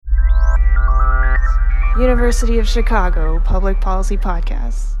University of Chicago Public Policy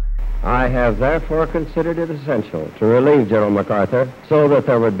Podcast. I have therefore considered it essential to relieve General MacArthur so that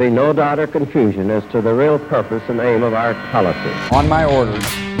there would be no doubt or confusion as to the real purpose and aim of our policy. On my orders,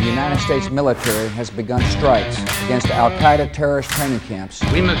 the United States military has begun strikes against Al-Qaeda terrorist training camps.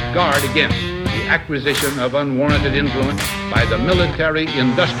 We must guard against the acquisition of unwarranted influence by the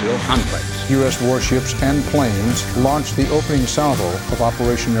military-industrial complex. U.S. warships and planes launched the opening salvo of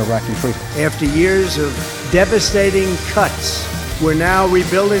Operation Iraqi Freedom. After years of devastating cuts, we're now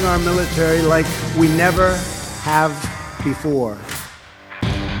rebuilding our military like we never have before.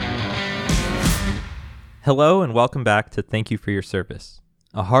 Hello and welcome back to Thank You for Your Service,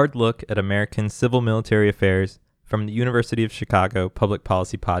 a hard look at American civil military affairs from the University of Chicago Public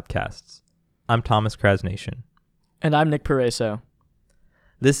Policy Podcasts. I'm Thomas Krasnation. And I'm Nick Pareso.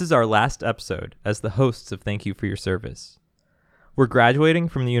 This is our last episode as the hosts of Thank You for Your Service. We're graduating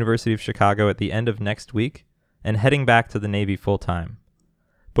from the University of Chicago at the end of next week and heading back to the Navy full-time.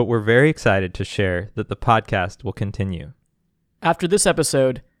 But we're very excited to share that the podcast will continue. After this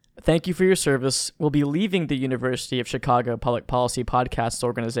episode, Thank You for Your Service will be leaving the University of Chicago Public Policy Podcasts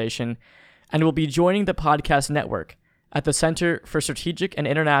organization and will be joining the podcast network at the Center for Strategic and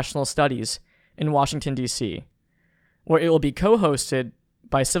International Studies in Washington, D.C., where it will be co-hosted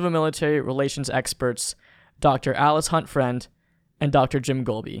by civil military relations experts Dr. Alice Hunt-Friend and Dr. Jim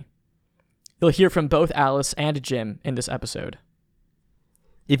Golby. You'll hear from both Alice and Jim in this episode.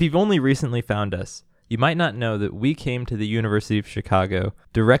 If you've only recently found us, you might not know that we came to the University of Chicago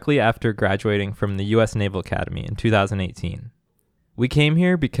directly after graduating from the U.S. Naval Academy in 2018. We came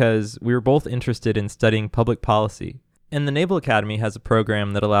here because we were both interested in studying public policy, and the Naval Academy has a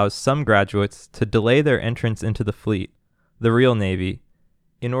program that allows some graduates to delay their entrance into the fleet, the real Navy,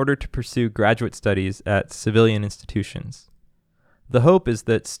 in order to pursue graduate studies at civilian institutions. The hope is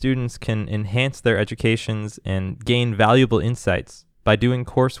that students can enhance their educations and gain valuable insights by doing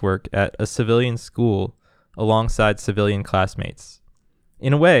coursework at a civilian school alongside civilian classmates.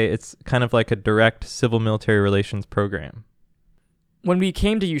 In a way, it's kind of like a direct civil-military relations program. When we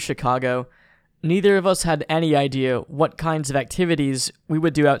came to UChicago, neither of us had any idea what kinds of activities we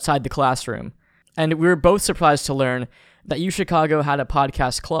would do outside the classroom, and we were both surprised to learn that UChicago had a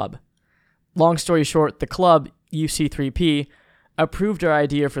podcast club. Long story short, the club, UC3P, approved our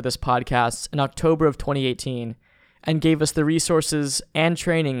idea for this podcast in October of 2018 and gave us the resources and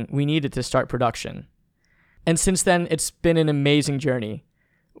training we needed to start production. And since then, it's been an amazing journey.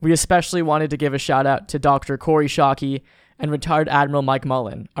 We especially wanted to give a shout out to Dr. Corey Shockey and retired Admiral Mike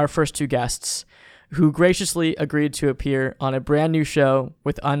Mullen, our first two guests, who graciously agreed to appear on a brand new show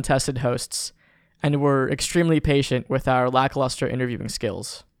with untested hosts and were extremely patient with our lackluster interviewing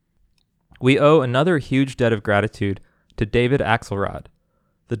skills. We owe another huge debt of gratitude to David Axelrod,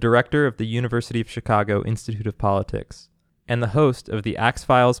 the director of the University of Chicago Institute of Politics, and the host of the Axe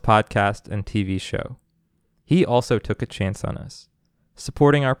Files podcast and TV show. He also took a chance on us,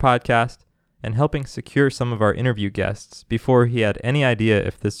 supporting our podcast and helping secure some of our interview guests before he had any idea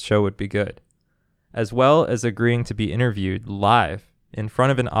if this show would be good, as well as agreeing to be interviewed live in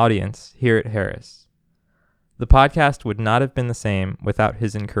front of an audience here at Harris. The podcast would not have been the same without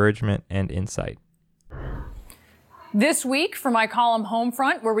his encouragement and insight. This week, for my column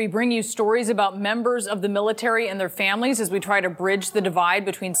Homefront, where we bring you stories about members of the military and their families as we try to bridge the divide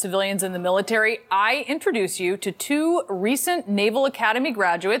between civilians and the military, I introduce you to two recent Naval Academy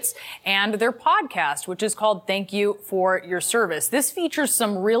graduates and their podcast, which is called Thank You for Your Service. This features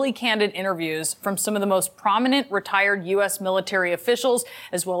some really candid interviews from some of the most prominent retired U.S. military officials,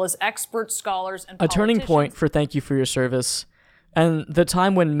 as well as experts, scholars, and politicians. A turning point for Thank You for Your Service, and the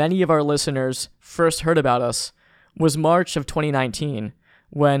time when many of our listeners first heard about us, was March of 2019,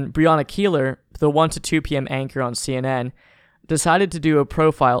 when Breonna Keeler, the 1 to 2 p.m. anchor on CNN, decided to do a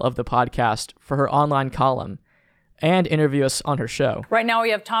profile of the podcast for her online column and interview us on her show. Right now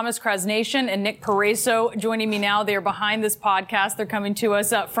we have Thomas Krasnation and Nick Pareso joining me now. They are behind this podcast. They're coming to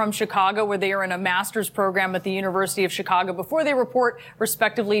us from Chicago, where they are in a master's program at the University of Chicago before they report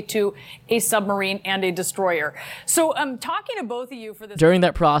respectively to a submarine and a destroyer. So I'm talking to both of you for this. During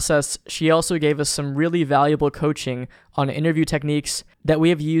that process, she also gave us some really valuable coaching on interview techniques that we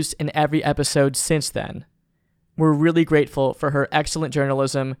have used in every episode since then. We're really grateful for her excellent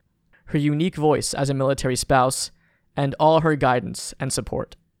journalism, her unique voice as a military spouse, and all her guidance and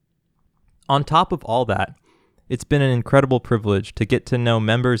support. On top of all that, it's been an incredible privilege to get to know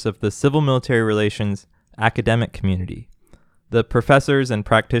members of the civil military relations academic community, the professors and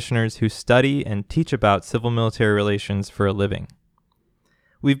practitioners who study and teach about civil military relations for a living.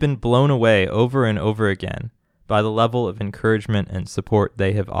 We've been blown away over and over again by the level of encouragement and support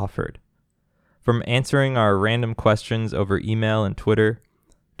they have offered. From answering our random questions over email and Twitter,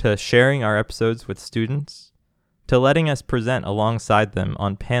 to sharing our episodes with students, to letting us present alongside them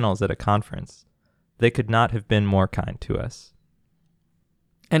on panels at a conference, they could not have been more kind to us.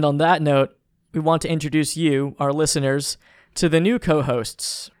 And on that note, we want to introduce you, our listeners, to the new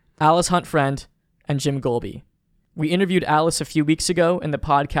co-hosts, Alice Hunt-Friend and Jim Golby. We interviewed Alice a few weeks ago in the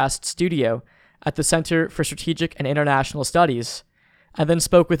podcast studio at the Center for Strategic and International Studies, and then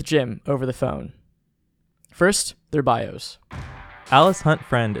spoke with Jim over the phone. First, their bios. Alice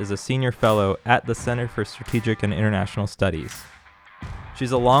Hunt-Friend is a senior fellow at the Center for Strategic and International Studies.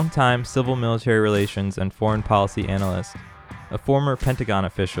 She's a longtime civil military relations and foreign policy analyst, a former Pentagon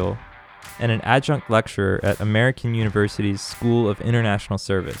official, and an adjunct lecturer at American University's School of International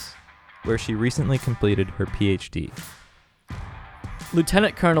Service, where she recently completed her PhD.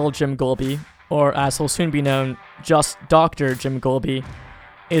 Lieutenant Colonel Jim Golby, or as he'll soon be known, just Dr. Jim Golby,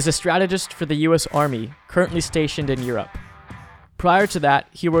 is a strategist for the U.S. Army, currently stationed in Europe. Prior to that,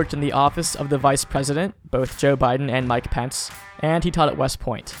 he worked in the office of the Vice President, both Joe Biden and Mike Pence, and he taught at West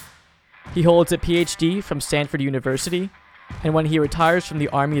Point. He holds a PhD from Stanford University, and when he retires from the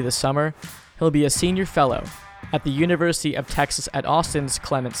Army this summer, he'll be a senior fellow at the University of Texas at Austin's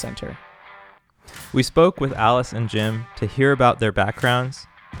Clements Center. We spoke with Alice and Jim to hear about their backgrounds,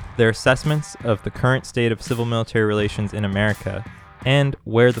 their assessments of the current state of civil-military relations in America, and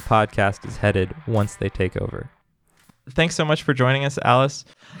where the podcast is headed once they take over. Thanks so much for joining us, Alice.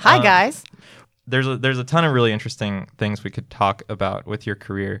 Hi, guys. There's a ton of really interesting things we could talk about with your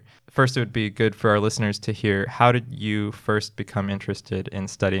career. First, it would be good for our listeners to hear, how did you first become interested in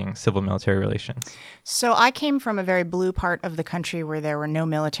studying civil-military relations? So I came from a very blue part of the country where there were no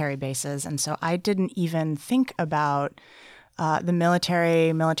military bases, and so I didn't even think about the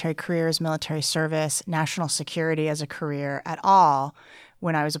military careers, military service, national security as a career at all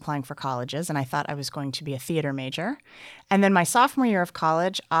when I was applying for colleges, and I thought I was going to be a theater major. And then my sophomore year of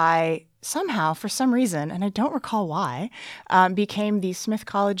college, I somehow, for some reason, and I don't recall why, became the Smith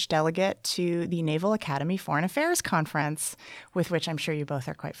College delegate to the Naval Academy Foreign Affairs Conference, with which I'm sure you both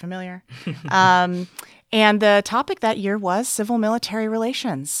are quite familiar. And the topic that year was civil-military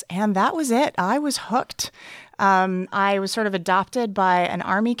relations, and that was it. I was hooked. I was sort of adopted by an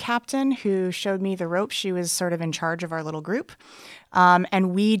Army captain who showed me the ropes. She was sort of in charge of our little group.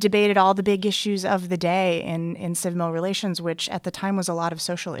 And we debated all the big issues of the day in civil relations, which at the time was a lot of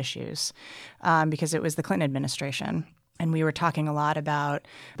social issues because it was the Clinton administration. And we were talking a lot about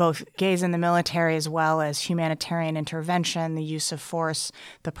both gays in the military as well as humanitarian intervention, the use of force,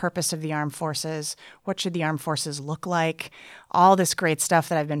 the purpose of the armed forces, what should the armed forces look like, all this great stuff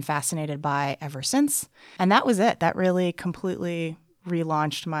that I've been fascinated by ever since. And that was it. That really completely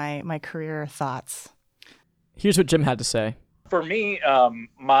relaunched my career thoughts. Here's what Jim had to say. For me,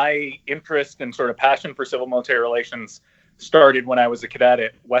 my interest and sort of passion for civil military relations started when I was a cadet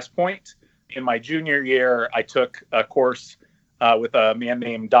at West Point. In my junior year, I took a course with a man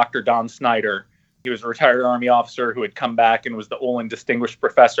named Dr. Don Snyder. He was a retired Army officer who had come back and was the Olin Distinguished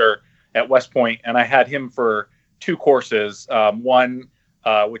Professor at West Point. And I had him for two courses. One,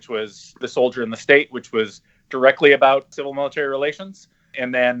 which was The Soldier and the State, which was directly about civil military relations.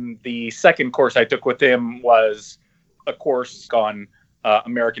 And then the second course I took with him was a course on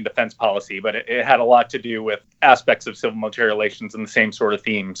American defense policy, but it had a lot to do with aspects of civil military relations and the same sort of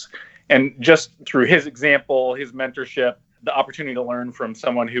themes. And just through his example, his mentorship, the opportunity to learn from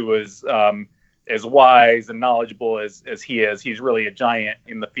someone who was as wise and knowledgeable as he is, he's really a giant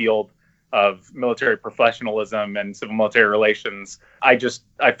in the field of military professionalism and civil military relations. I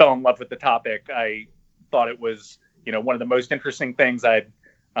fell in love with the topic. I thought it was, one of the most interesting things I'd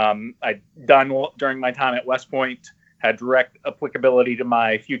done during my time at West Point, had direct applicability to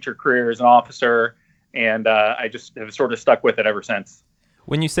my future career as an officer, and I just have sort of stuck with it ever since.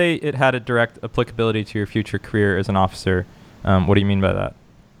 When you say it had a direct applicability to your future career as an officer, what do you mean by that?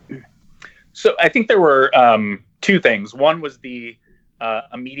 So I think there were two things. One was the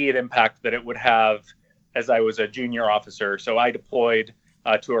immediate impact that it would have as I was a junior officer. So I deployed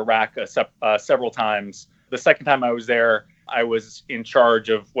to Iraq several times. The second time I was there, I was in charge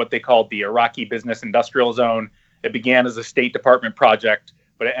of what they called the Iraqi Business Industrial Zone. It began as a State Department project,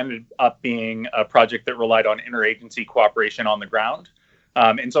 but it ended up being a project that relied on interagency cooperation on the ground.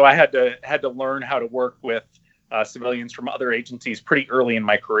 And so I had to learn how to work with civilians from other agencies pretty early in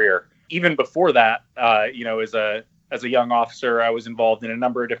my career. Even before that, as a young officer, I was involved in a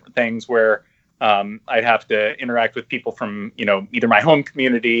number of different things where I'd have to interact with people from, either my home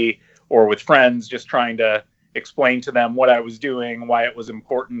community or with friends, just trying to explain to them what I was doing, why it was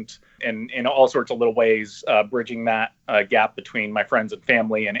important, and in all sorts of little ways, bridging that gap between my friends and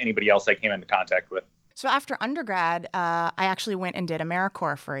family and anybody else I came into contact with. So after undergrad, I actually went and did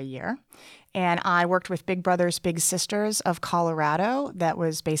AmeriCorps for a year. And I worked with Big Brothers Big Sisters of Colorado that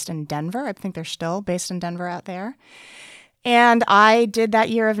was based in Denver. I think they're still based in Denver out there. And I did that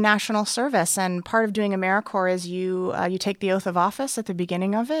year of national service. And part of doing AmeriCorps is you take the oath of office at the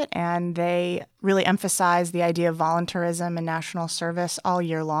beginning of it, and they really emphasize the idea of voluntarism and national service all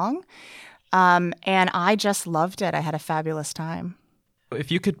year long. And I just loved it. I had a fabulous time. If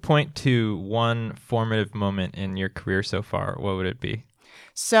you could point to one formative moment in your career so far, what would it be?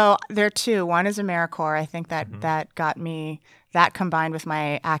 So there are two. One is AmeriCorps. I think that got me, that combined with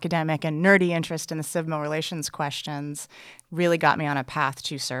my academic and nerdy interest in the civil relations questions, really got me on a path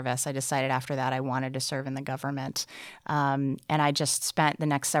to service. I decided after that I wanted to serve in the government. And I just spent the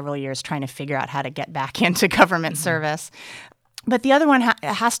next several years trying to figure out how to get back into government service. But the other one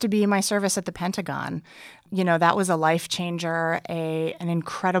has to be my service at the Pentagon. You know, that was a life changer, an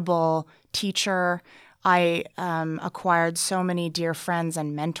incredible teacher. I acquired so many dear friends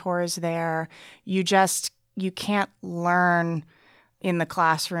and mentors there. You can't learn in the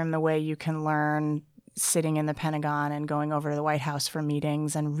classroom the way you can learn sitting in the Pentagon and going over to the White House for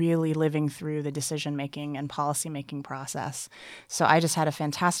meetings and really living through the decision-making and policy-making process. So I just had a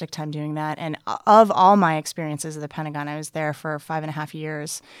fantastic time doing that. And of all my experiences at the Pentagon, I was there for 5.5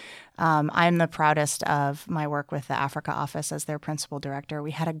 years. I'm the proudest of my work with the Africa office as their principal director.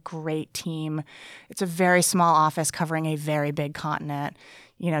 We had a great team. It's a very small office covering a very big continent.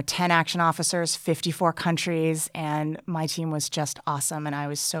 10 action officers, 54 countries, and my team was just awesome, and I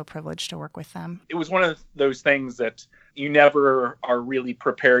was so privileged to work with them. It was one of those things that you never are really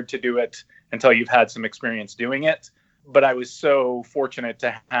prepared to do it until you've had some experience doing it. But I was so fortunate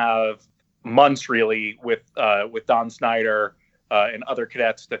to have months, really, with Don Snyder and other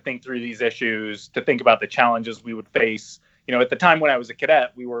cadets to think through these issues, to think about the challenges we would face. At the time when I was a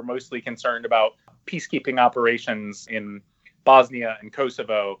cadet, we were mostly concerned about peacekeeping operations in Bosnia and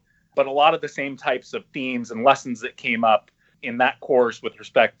Kosovo, but a lot of the same types of themes and lessons that came up in that course with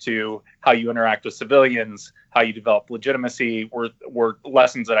respect to how you interact with civilians, how you develop legitimacy, were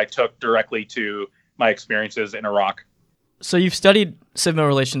lessons that I took directly to my experiences in Iraq. So you've studied civil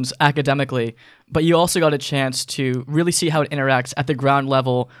relations academically, but you also got a chance to really see how it interacts at the ground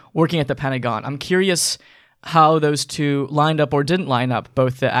level working at the Pentagon. I'm curious how those two lined up or didn't line up,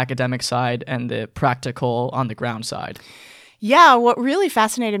 both the academic side and the practical on the ground side. Yeah, what really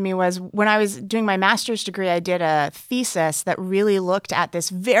fascinated me was when I was doing my master's degree, I did a thesis that really looked at this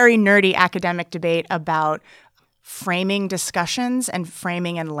very nerdy academic debate about framing discussions and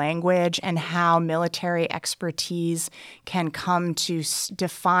framing and language and how military expertise can come to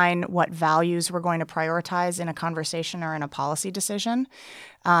define what values we're going to prioritize in a conversation or in a policy decision,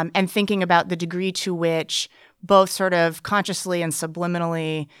 and thinking about the degree to which both sort of consciously and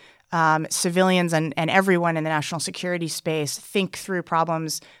subliminally civilians and everyone in the national security space think through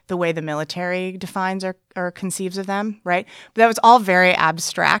problems the way the military defines or conceives of them, right? But that was all very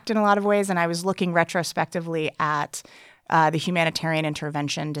abstract in a lot of ways, and I was looking retrospectively at the humanitarian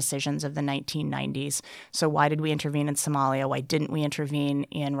intervention decisions of the 1990s. So why did we intervene in Somalia? Why didn't we intervene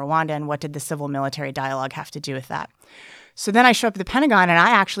in Rwanda? And what did the civil-military dialogue have to do with that? So then I show up at the Pentagon, and I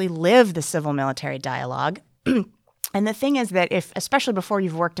actually live the civil-military dialogue. And the thing is that especially before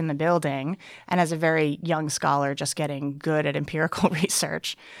you've worked in the building, and as a very young scholar just getting good at empirical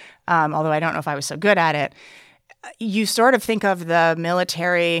research, although I don't know if I was so good at it, you sort of think of the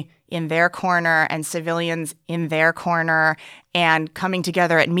military in their corner and civilians in their corner and coming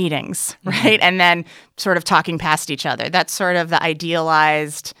together at meetings, right? And then sort of talking past each other. That's sort of the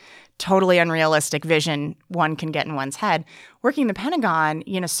idealized, totally unrealistic vision one can get in one's head. Working in the Pentagon,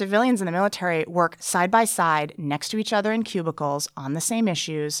 civilians and the military work side by side next to each other in cubicles on the same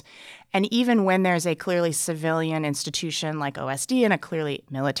issues. And even when there's a clearly civilian institution like OSD and a clearly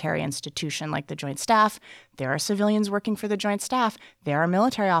military institution like the Joint Staff, there are civilians working for the Joint Staff. There are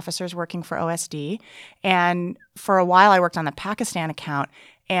military officers working for OSD. And for a while, I worked on the Pakistan account,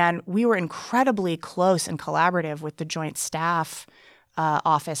 and we were incredibly close and collaborative with the Joint Staff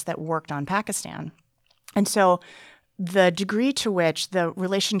office that worked on Pakistan. And so the degree to which the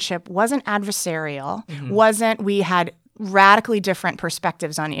relationship wasn't adversarial, we had radically different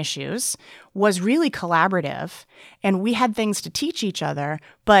perspectives on issues, was really collaborative, and we had things to teach each other,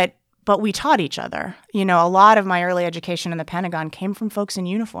 but we taught each other. A lot of my early education in the Pentagon came from folks in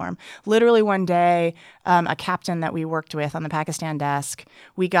uniform. Literally one day, a captain that we worked with on the Pakistan desk,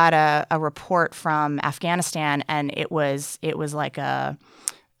 we got a report from Afghanistan, and it was like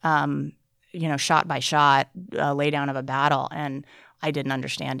shot by shot laydown of a battle, and I didn't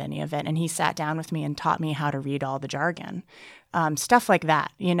understand any of it. And he sat down with me and taught me how to read all the jargon, stuff like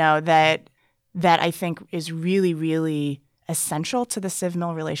that. That I think is really, really essential to the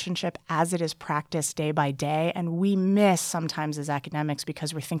civ-mil relationship as it is practiced day by day. And we miss sometimes as academics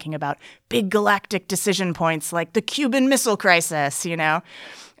because we're thinking about big galactic decision points like the Cuban Missile Crisis, and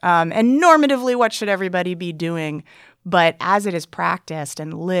normatively, what should everybody be doing? But as it is practiced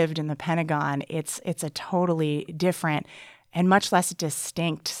and lived in the Pentagon, it's a totally different and much less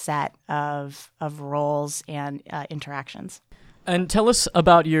distinct set of roles and interactions. And tell us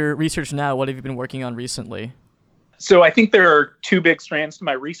about your research now. What have you been working on recently? So I think there are two big strands to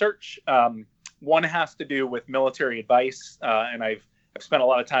my research. One has to do with military advice, and I've spent a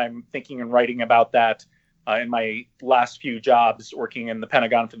lot of time thinking and writing about that in my last few jobs, working in the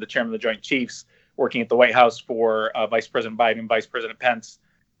Pentagon for the Chairman of the Joint Chiefs, working at the White House for Vice President Biden, Vice President Pence,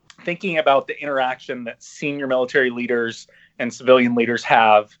 thinking about the interaction that senior military leaders and civilian leaders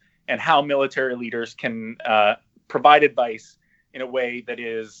have, and how military leaders can provide advice in a way that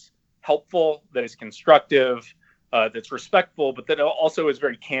is helpful, that is constructive, that's respectful, but that also is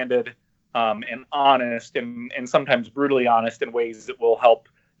very candid and honest, and sometimes brutally honest in ways that will help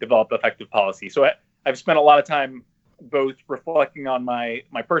develop effective policy. So I've spent a lot of time both reflecting on my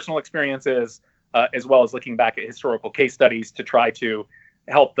personal experiences as well as looking back at historical case studies to try to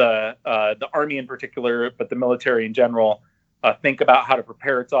help the Army in particular, but the military in general, think about how to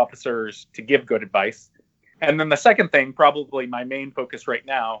prepare its officers to give good advice. And then the second thing, probably my main focus right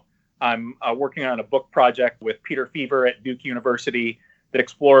now, I'm working on a book project with Peter Feaver at Duke University that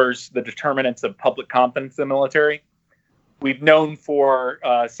explores the determinants of public confidence in the military. We've known for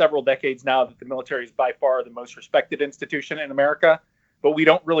several decades now that the military is by far the most respected institution in America, but we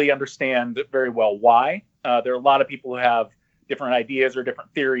don't really understand very well why. There are a lot of people who have different ideas or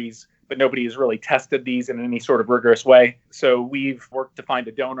different theories, but nobody has really tested these in any sort of rigorous way. So we've worked to find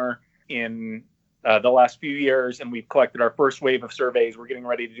a donor in the last few years, and we've collected our first wave of surveys. We're getting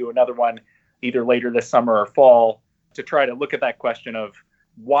ready to do another one either later this summer or fall to try to look at that question of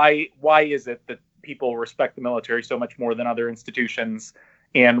why is it that people respect the military so much more than other institutions,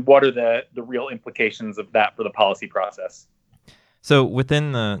 and what are the real implications of that for the policy process. So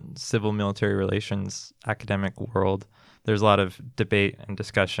within the civil-military relations academic world, there's a lot of debate and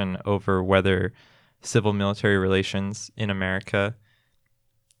discussion over whether civil-military relations in America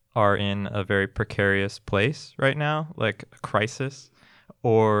are in a very precarious place right now, like a crisis,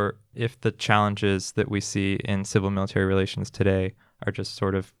 or if the challenges that we see in civil-military relations today are just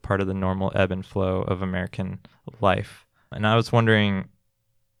sort of part of the normal ebb and flow of American life. And I was wondering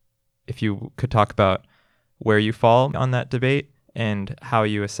if you could talk about where you fall on that debate and how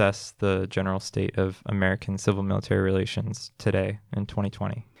you assess the general state of American civil-military relations today in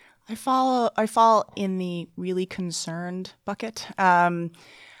 2020. I fall in the really concerned bucket.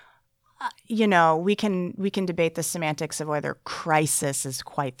 We can debate the semantics of whether crisis is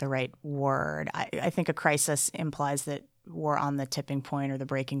quite the right word. I think a crisis implies that we're on the tipping point or the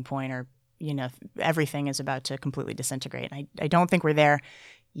breaking point, or everything is about to completely disintegrate. I don't think we're there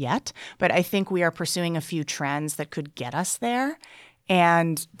yet, but I think we are pursuing a few trends that could get us there.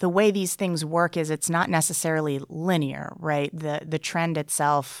 And the way these things work is it's not necessarily linear, right? The trend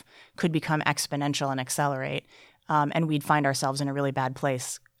itself could become exponential and accelerate, and we'd find ourselves in a really bad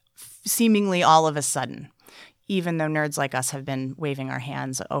place seemingly all of a sudden, even though nerds like us have been waving our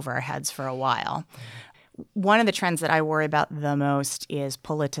hands over our heads for a while. One of the trends that I worry about the most is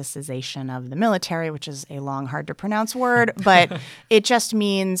politicization of the military, which is a long, hard to pronounce word, but it just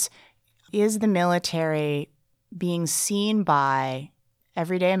means, is the military being seen by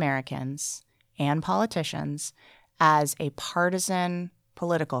everyday Americans and politicians as a partisan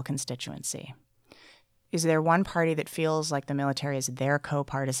political constituency? Is there one party that feels like the military is their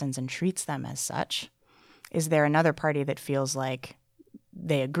co-partisans and treats them as such? Is there another party that feels like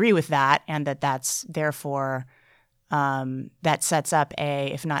they agree with that and that's therefore that sets up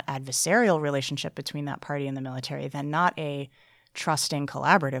a, if not adversarial relationship between that party and the military, then not a trusting,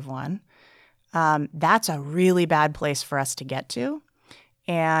 collaborative one? That's a really bad place for us to get to.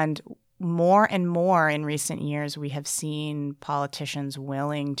 And more in recent years, we have seen politicians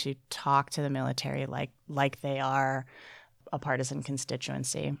willing to talk to the military like they are a partisan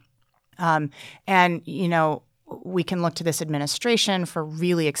constituency. We can look to this administration for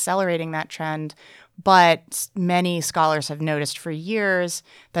really accelerating that trend, but many scholars have noticed for years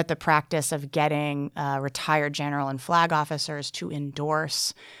that the practice of getting retired general and flag officers to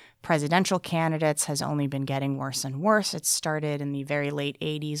endorse presidential candidates has only been getting worse and worse. It started in the very late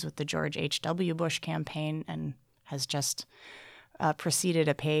 80s with the George H.W. Bush campaign and has just proceeded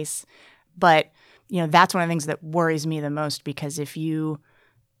apace. But, that's one of the things that worries me the most, because if you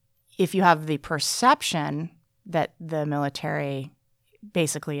have the perception that the military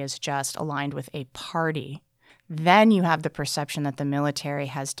basically is just aligned with a party, then you have the perception that the military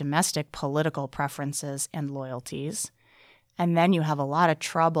has domestic political preferences and loyalties. And then you have a lot of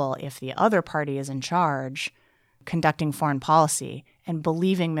trouble if the other party is in charge conducting foreign policy and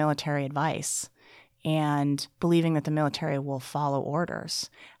believing military advice and believing that the military will follow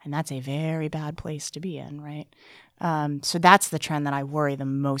orders. And that's a very bad place to be in, right? So that's the trend that I worry the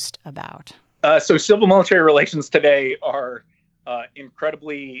most about. So civil-military relations today are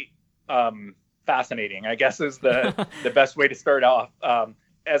incredibly fascinating, I guess is the best way to start off.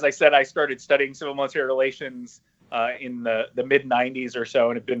 As I said, I started studying civil-military relations in the mid-90s or so,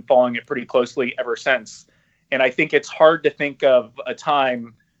 and have been following it pretty closely ever since. And I think it's hard to think of a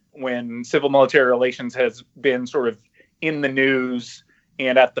time when civil-military relations has been sort of in the news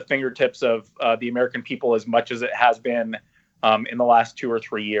and at the fingertips of the American people as much as it has been in the last 2 or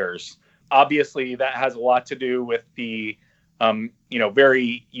 3 years. Obviously, that has a lot to do with the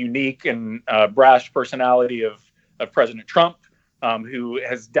very unique and brash personality of President Trump, who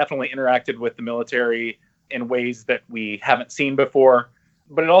has definitely interacted with the military in ways that we haven't seen before.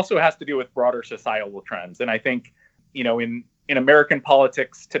 But it also has to do with broader societal trends. And I think, in American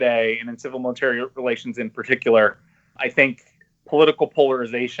politics today, and in civil-military relations in particular, I think political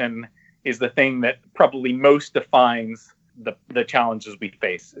polarization is the thing that probably most defines the challenges we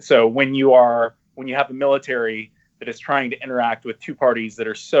face. So when you have a military that is trying to interact with two parties that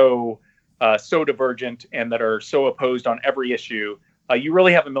are so divergent and that are so opposed on every issue, you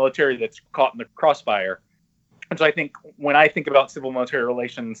really have a military that's caught in the crossfire. And so I think when I think about civil-military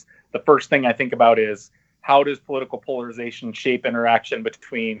relations, the first thing I think about is, how does political polarization shape interaction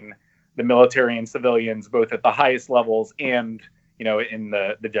between the military and civilians, both at the highest levels and, in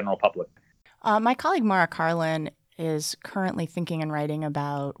the general public? My colleague Mara Karlin is currently thinking and writing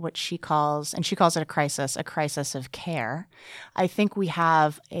about what she calls it a crisis of care. I think we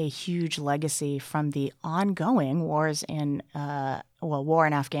have a huge legacy from the ongoing wars war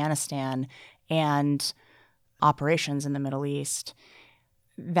in Afghanistan and operations in the Middle East.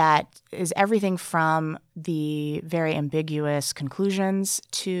 That is everything from the very ambiguous conclusion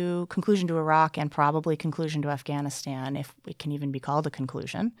to Iraq and probably conclusion to Afghanistan, if it can even be called a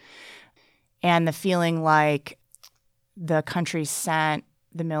conclusion. And the feeling like the country sent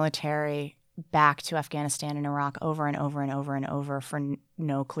the military back to Afghanistan and Iraq over and over and over and over for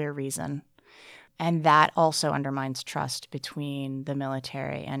no clear reason. And that also undermines trust between the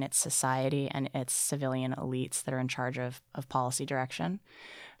military and its society and its civilian elites that are in charge of policy direction.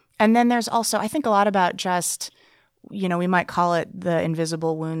 And then there's also, I think, a lot about just, we might call it the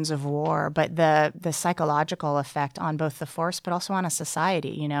invisible wounds of war, but the psychological effect on both the force but also on a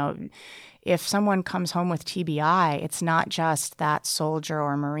society. If someone comes home with TBI, it's not just that soldier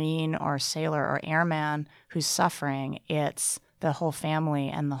or Marine or sailor or airman who's suffering. It's the whole family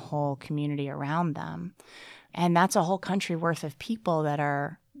and the whole community around them. And that's a whole country worth of people that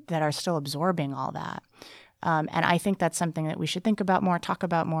are still absorbing all that. And I think that's something that we should think about more, talk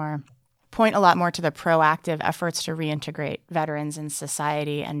about more, point a lot more to the proactive efforts to reintegrate veterans in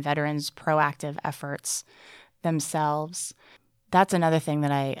society and veterans' proactive efforts themselves. That's another thing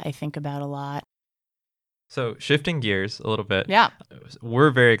that I think about a lot. So shifting gears a little bit. Yeah. We're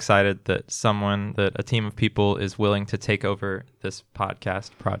very excited that a team of people is willing to take over this podcast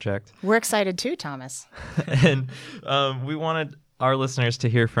project. We're excited too, Thomas. And we wanted our listeners to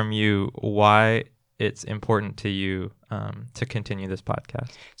hear from you why it's important to you to continue this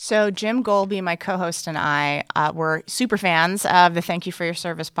podcast. So Jim Golby, my co-host, and I were super fans of the Thank You for Your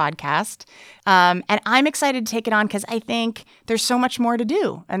Service podcast. And I'm excited to take it on because I think there's so much more to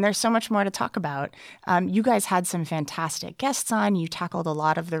do and there's so much more to talk about. You guys had some fantastic guests on. You tackled a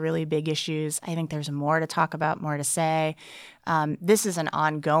lot of the really big issues. I think there's more to talk about, more to say. This is an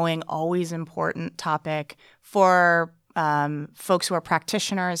ongoing, always important topic for folks who are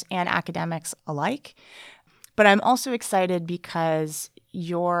practitioners and academics alike. But I'm also excited because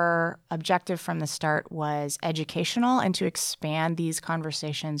your objective from the start was educational and to expand these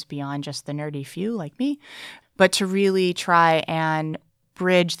conversations beyond just the nerdy few like me, but to really try and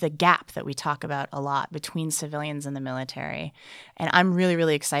bridge the gap that we talk about a lot between civilians and the military. And I'm really,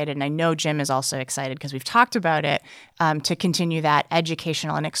 really excited, and I know Jim is also excited because we've talked about it, to continue that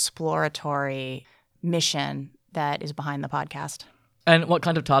educational and exploratory mission that is behind the podcast. And what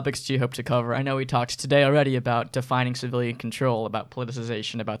kind of topics do you hope to cover? I know we talked today already about defining civilian control, about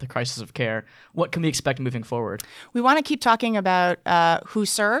politicization, about the crisis of care. What can we expect moving forward? We want to keep talking about who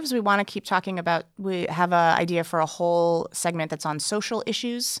serves. We want to keep talking about, we have an idea for a whole segment that's on social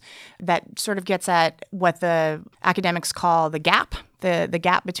issues that sort of gets at what the academics call the gap, the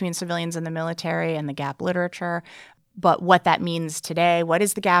gap between civilians and the military and the gap literature. But what that means today, what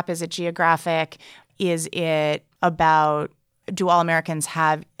is the gap? Is it geographic? Is it about, do all Americans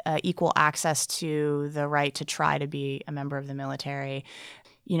have equal access to the right to try to be a member of the military?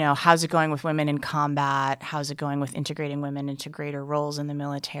 You know, how's it going with women in combat? How's it going with integrating women into greater roles in the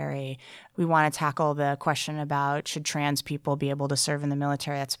military? We want to tackle the question about, should trans people be able to serve in the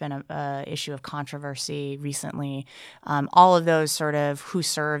military? That's been a issue of controversy recently. All of those sort of who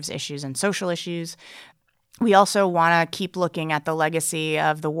serves issues and social issues. We also want to keep looking at the legacy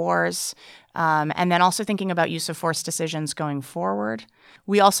of the wars, and then also thinking about use of force decisions going forward.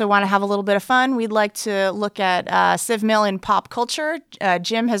 We also want to have a little bit of fun. We'd like to look at Civ Mil in pop culture.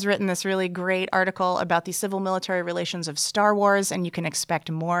 Jim has written this really great article about the civil-military relations of Star Wars, and you can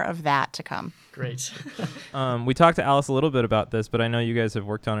expect more of that to come. Great. We talked to Alice a little bit about this, but I know you guys have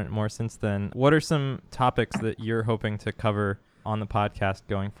worked on it more since then. What are some topics that you're hoping to cover on the podcast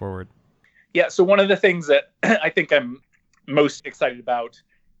going forward? Yeah, so one of the things that I think I'm most excited about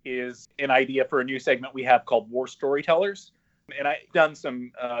is an idea for a new segment we have called War Storytellers. And I've done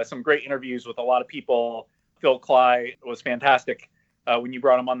some great interviews with a lot of people. Phil Cly was fantastic when you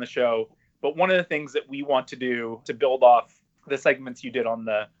brought him on the show. But one of the things that we want to do to build off the segments you did on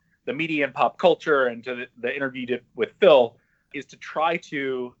the media and pop culture and to the interview you did with Phil is to try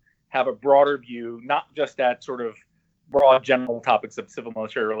to have a broader view, not just at sort of broad general topics of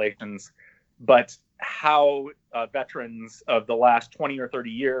civil-military relations, but how veterans of the last 20 or 30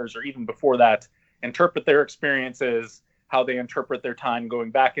 years, or even before that, interpret their experiences, how they interpret their time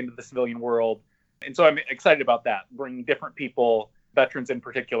going back into the civilian world. And so I'm excited about that, bringing different people, veterans in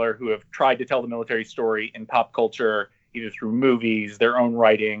particular, who have tried to tell the military story in pop culture, either through movies, their own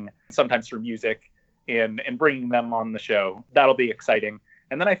writing, sometimes through music, and bringing them on the show. That'll be exciting.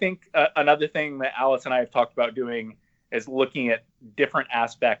 And then I think another thing that Alice and I have talked about doing is looking at different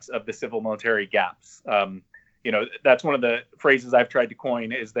aspects of the civil military gaps. That's one of the phrases I've tried to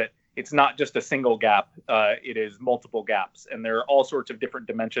coin, is that it's not just a single gap, it is multiple gaps. And there are all sorts of different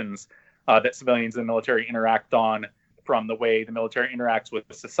dimensions that civilians and the military interact on, from the way the military interacts with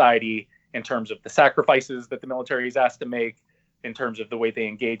society in terms of the sacrifices that the military is asked to make, in terms of the way they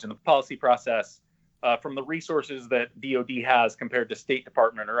engage in the policy process, from the resources that DoD has compared to State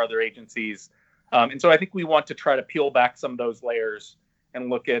Department or other agencies. And so I think we want to try to peel back some of those layers and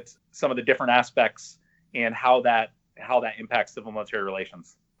look at some of the different aspects and how that impacts civil military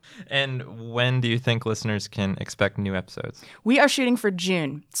relations. And when do you think listeners can expect new episodes? We are shooting for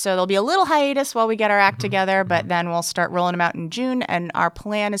June, so there'll be a little hiatus while we get our act together, but then we'll start rolling them out in June, and our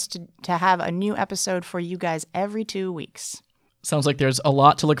plan is to have a new episode for you guys every 2 weeks. Sounds like there's a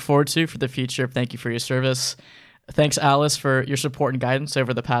lot to look forward to for the future. Thank you for your service. Thanks, Alice, for your support and guidance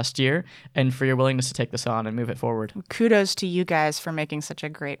over the past year and for your willingness to take this on and move it forward. Kudos to you guys for making such a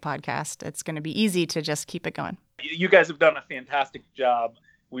great podcast. It's going to be easy to just keep it going. You guys have done a fantastic job.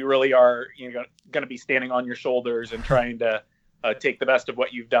 We really are going to be standing on your shoulders and trying to take the best of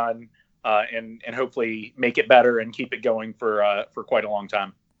what you've done and hopefully make it better and keep it going for quite a long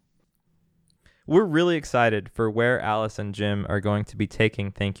time. We're really excited for where Alice and Jim are going to be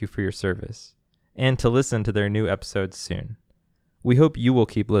taking Thank You for Your Service, and to listen to their new episodes soon. We hope you will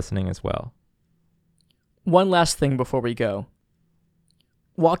keep listening as well. One last thing before we go.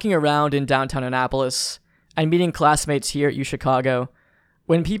 Walking around in downtown Annapolis and meeting classmates here at UChicago,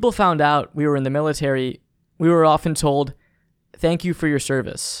 when people found out we were in the military, we were often told, "Thank you for your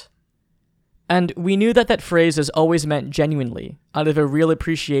service." And we knew that phrase is always meant genuinely, out of a real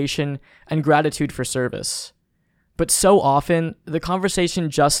appreciation and gratitude for service. But so often, the conversation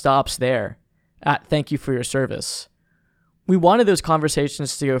just stops there, at "thank you for your service." We wanted those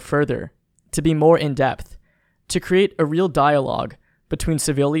conversations to go further, to be more in-depth, to create a real dialogue between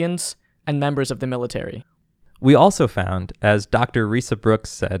civilians and members of the military. We also found, as Dr. Risa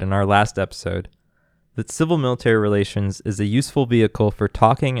Brooks said in our last episode, that civil-military relations is a useful vehicle for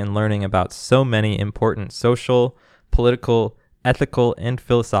talking and learning about so many important social, political, ethical, and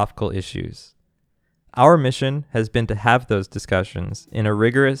philosophical issues. Our mission has been to have those discussions in a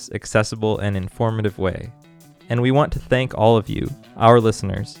rigorous, accessible, and informative way. And we want to thank all of you, our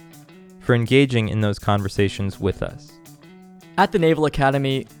listeners, for engaging in those conversations with us. At the Naval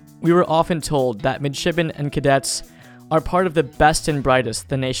Academy, we were often told that midshipmen and cadets are part of the best and brightest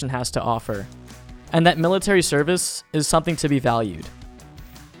the nation has to offer. and that military service is something to be valued.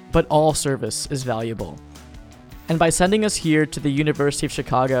 But all service is valuable. And by sending us here to the University of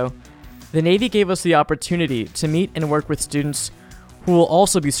Chicago, the Navy gave us the opportunity to meet and work with students who will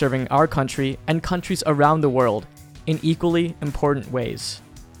also be serving our country and countries around the world in equally important ways.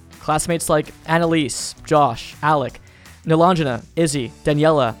 Classmates like Annalise, Josh, Alec, Nilanjana, Izzy,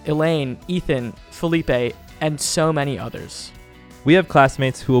 Daniela, Elaine, Ethan, Felipe, and so many others. We have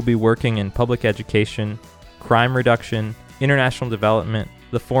classmates who will be working in public education, crime reduction, international development,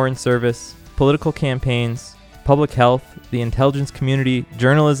 the foreign service, political campaigns, public health, the intelligence community,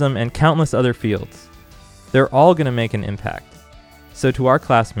 journalism, and countless other fields. They're all going to make an impact. So to our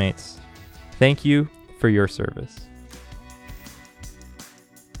classmates, thank you for your service.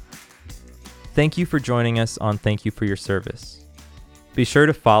 Thank you for joining us on Thank You for Your Service. Be sure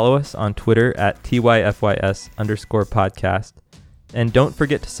to follow us on Twitter at TYFYS_podcast. And don't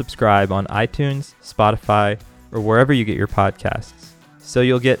forget to subscribe on iTunes, Spotify, or wherever you get your podcasts, so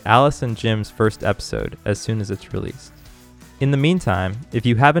you'll get Alice and Jim's first episode as soon as it's released. In the meantime, if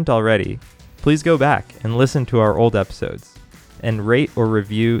you haven't already, please go back and listen to our old episodes, and rate or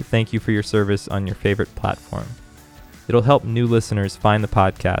review Thank You for Your Service on your favorite platform. It'll help new listeners find the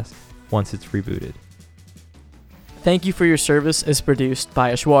podcast once it's rebooted. Thank You for Your Service is produced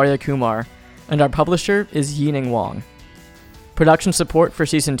by Aishwarya Kumar, and our publisher is Yining Wong. Production support for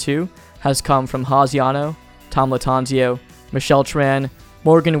Season 2 has come from Haz Yano, Tom Latanzio, Michelle Tran,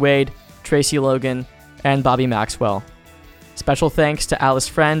 Morgan Wade, Tracy Logan, and Bobby Maxwell. Special thanks to Alice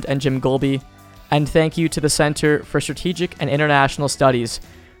Friend and Jim Golby, and thank you to the Center for Strategic and International Studies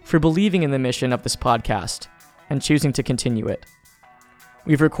for believing in the mission of this podcast and choosing to continue it.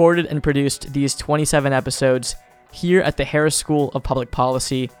 We've recorded and produced these 27 episodes here at the Harris School of Public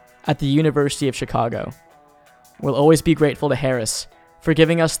Policy at the University of Chicago. We'll always be grateful to Harris for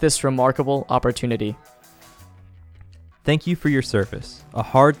giving us this remarkable opportunity. Thank You for Your Service, a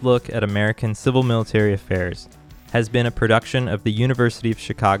hard look at American civil military affairs, has been a production of the University of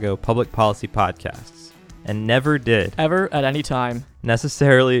Chicago Public Policy Podcasts, and never did, ever at any time,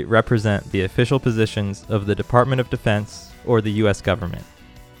 necessarily represent the official positions of the Department of Defense or the U.S. government.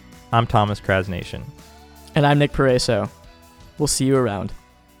 I'm Thomas Krasnation. And I'm Nick Pareso. We'll see you around.